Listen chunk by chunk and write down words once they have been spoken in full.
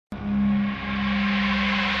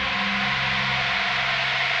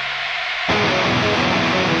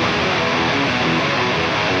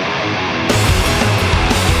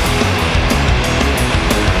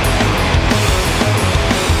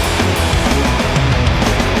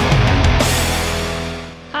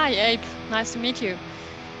Nice to meet you.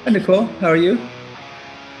 Hi, Nicole. How are you?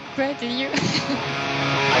 Great, and you?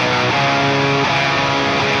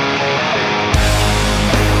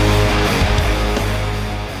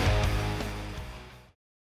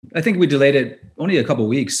 I think we delayed it only a couple of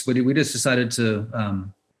weeks, but we just decided to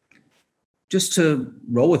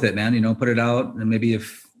roll with it, man. You know, put it out, and maybe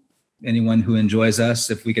if anyone who enjoys us,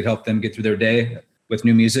 if we could help them get through their day with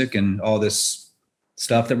new music and all this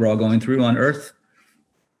stuff that we're all going through on Earth.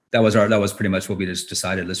 That was pretty much what we just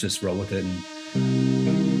decided. Let's just roll with it. And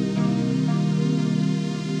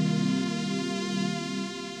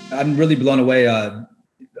I'm really blown away.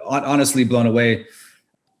 Honestly, blown away.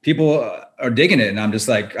 People are digging it, and I'm just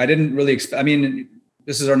like, I didn't really expect. I mean,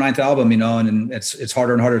 this is our 9th album, you know, and it's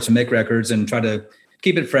harder and harder to make records and try to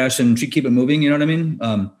keep it fresh and keep it moving. You know what I mean?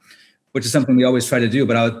 Which is something we always try to do.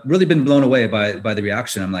 But I've really been blown away by the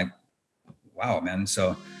reaction. I'm like, wow, man.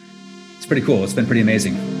 So it's pretty cool. It's been pretty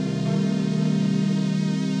amazing.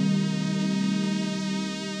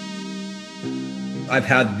 I've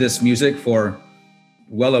had this music for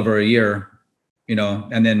well over a year, you know,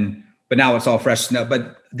 but now it's all fresh now.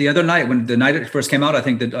 But the other night, when the night it first came out, I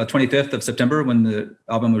think the 25th of September, when the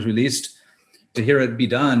album was released, to hear it be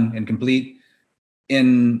done and complete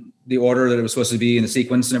in the order that it was supposed to be, in the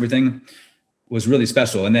sequence and everything, was really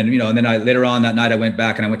special. And then, you know, later on that night, I went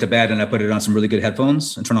back and I went to bed and I put it on some really good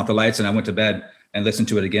headphones and turned off the lights, and I went to bed and listened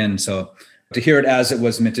to it again. So to hear it as it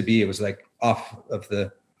was meant to be, it was like off of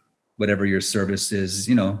the whatever your service is,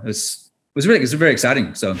 you know, it was very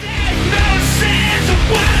exciting. So.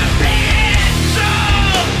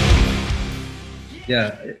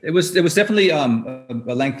 Yeah, it was definitely a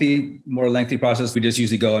more lengthy process. We just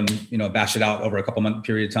usually go and, you know, bash it out over a couple month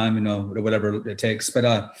period of time, you know, whatever it takes.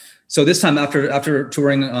 But so this time after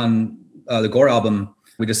touring on the Gore album,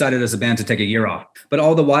 we decided as a band to take a year off. But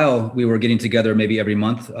all the while we were getting together maybe every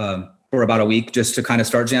month for about a week, just to kind of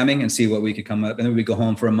start jamming and see what we could come up. And then we'd go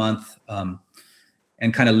home for a month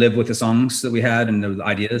and kind of live with the songs that we had and the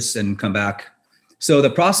ideas and come back. So the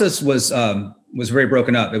process was very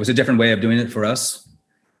broken up. It was a different way of doing it for us.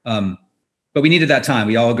 But we needed that time.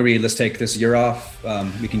 We all agreed, let's take this year off.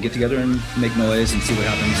 We can get together and make noise and see what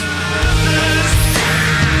happens.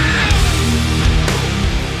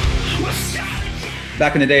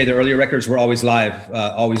 Back in the day, the earlier records were always live,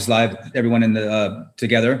 everyone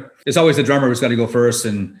together. It's always the drummer who's got to go first.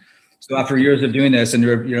 And so after years of doing this, and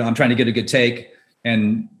you know, I'm trying to get a good take,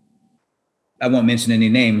 and I won't mention any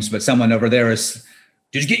names, but someone over there is,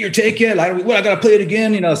 did you get your take yet? Like, well, I got to play it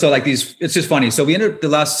again, you know? So like it's just funny. So we ended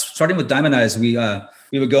up starting with Diamond Eyes, we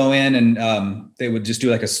would go in and they would just do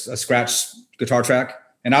like a scratch guitar track,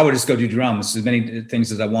 and I would just go do drums, as many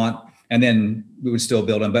things as I want. And then we would still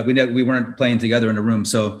build them, but we weren't playing together in a room.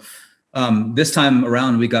 So this time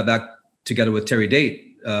around, we got back together with Terry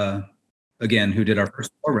Date again, who did our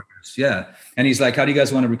first 4 records. Yeah. And he's like, how do you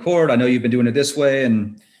guys want to record? I know you've been doing it this way.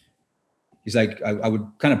 And he's like, I would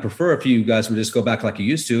kind of prefer if you guys would just go back like you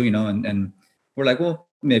used to, you know, and we're like, well,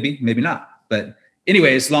 maybe not. But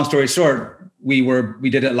anyways, long story short, we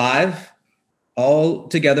did it live all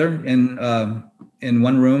together in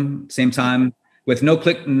one room, same time, with no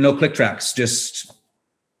click tracks, just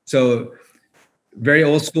so very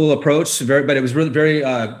old school approach, but it was really very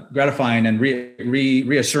gratifying and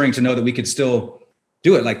reassuring to know that we could still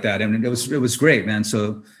do it like that. And it was great, man.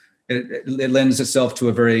 So it lends itself to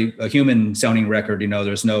a human sounding record. You know,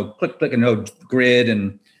 there's no click and no grid,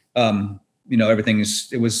 and you know,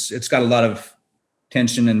 it's got a lot of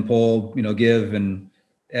tension and pull, you know, give and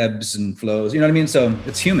ebbs and flows, you know what I mean? So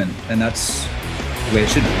it's human, and that's the way it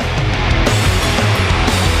should be.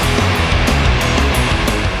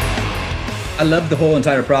 I love the whole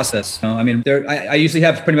entire process. You know, I mean, I usually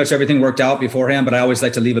have pretty much everything worked out beforehand, but I always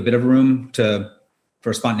like to leave a bit of room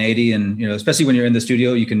for spontaneity, and, you know, especially when you're in the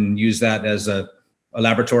studio, you can use that as a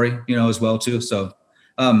laboratory, you know, as well too. So,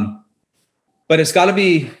 but you got to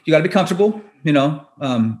be comfortable, you know.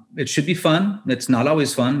 It should be fun. It's not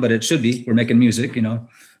always fun, but it should be. We're making music, you know,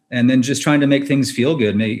 and then just trying to make things feel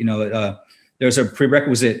good. You know, there's a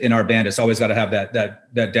prerequisite in our band. It's always got to have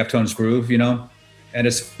that Deftones groove, you know. And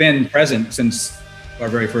it's been present since our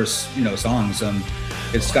very first, you know, songs.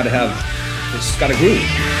 It's got a groove.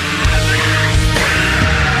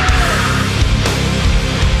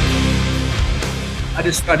 I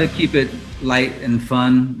just try to keep it light and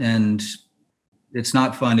fun, and it's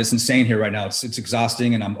not fun. It's insane here right now. It's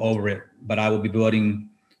exhausting, and I'm over it. But I will be building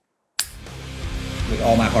with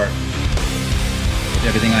all my heart, with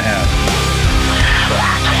everything I have.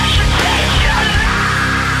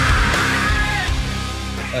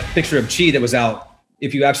 A picture of Chi that was out,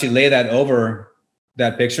 if you actually lay that over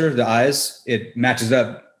that picture, the eyes, it matches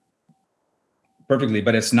up perfectly,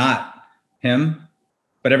 but it's not him.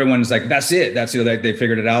 But everyone's like, that's it. That's, you know, they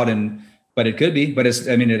figured it out. But it could be, but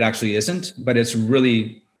it actually isn't, but it's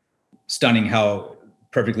really stunning how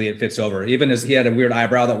perfectly it fits over. Even as he had a weird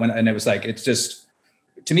eyebrow that went, and it was like, it's just,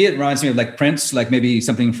 to me, it reminds me of like Prince, like maybe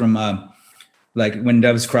something from like When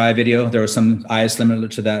Doves Cry video. There was some eyes similar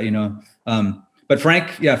to that, you know. But Frank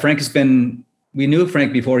has been, we knew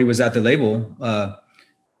Frank before he was at the label,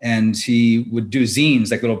 and he would do zines,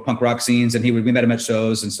 like little punk rock zines, and we met him at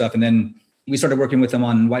shows and stuff. And then we started working with him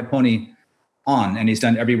on White Pony and he's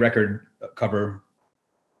done every record cover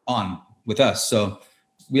on with us. So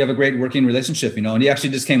we have a great working relationship, you know, and he actually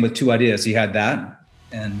just came with 2 ideas. He had that,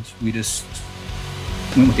 and we just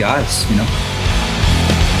went with the eyes, you know.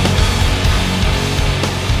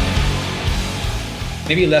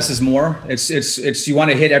 Maybe less is more. It's you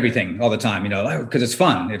want to hit everything all the time, you know, because it's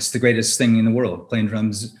fun. It's the greatest thing in the world. Playing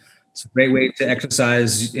drums, it's a great way to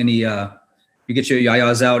exercise any, you get your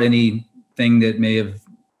yayas out, anything that may have,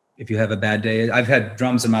 if you have a bad day. I've had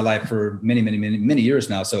drums in my life for many years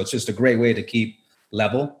now. So it's just a great way to keep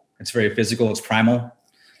level. It's very physical, it's primal.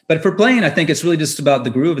 But for playing, I think it's really just about the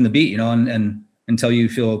groove and the beat, you know, and until you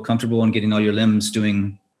feel comfortable in getting all your limbs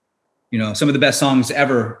doing, you know, some of the best songs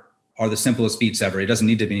ever are the simplest beats ever. It doesn't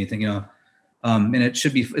need to be anything, you know. And it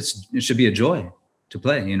should be a joy to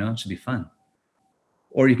play, you know, it should be fun.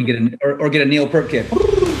 Or you can get get a Neil Peart kit.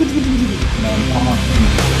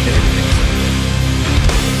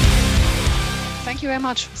 Thank you very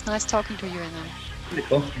much. It was nice talking to you.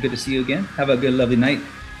 Nicole, good to see you again. Have a good, lovely night.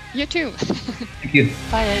 You too. Thank you.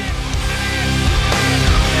 Bye.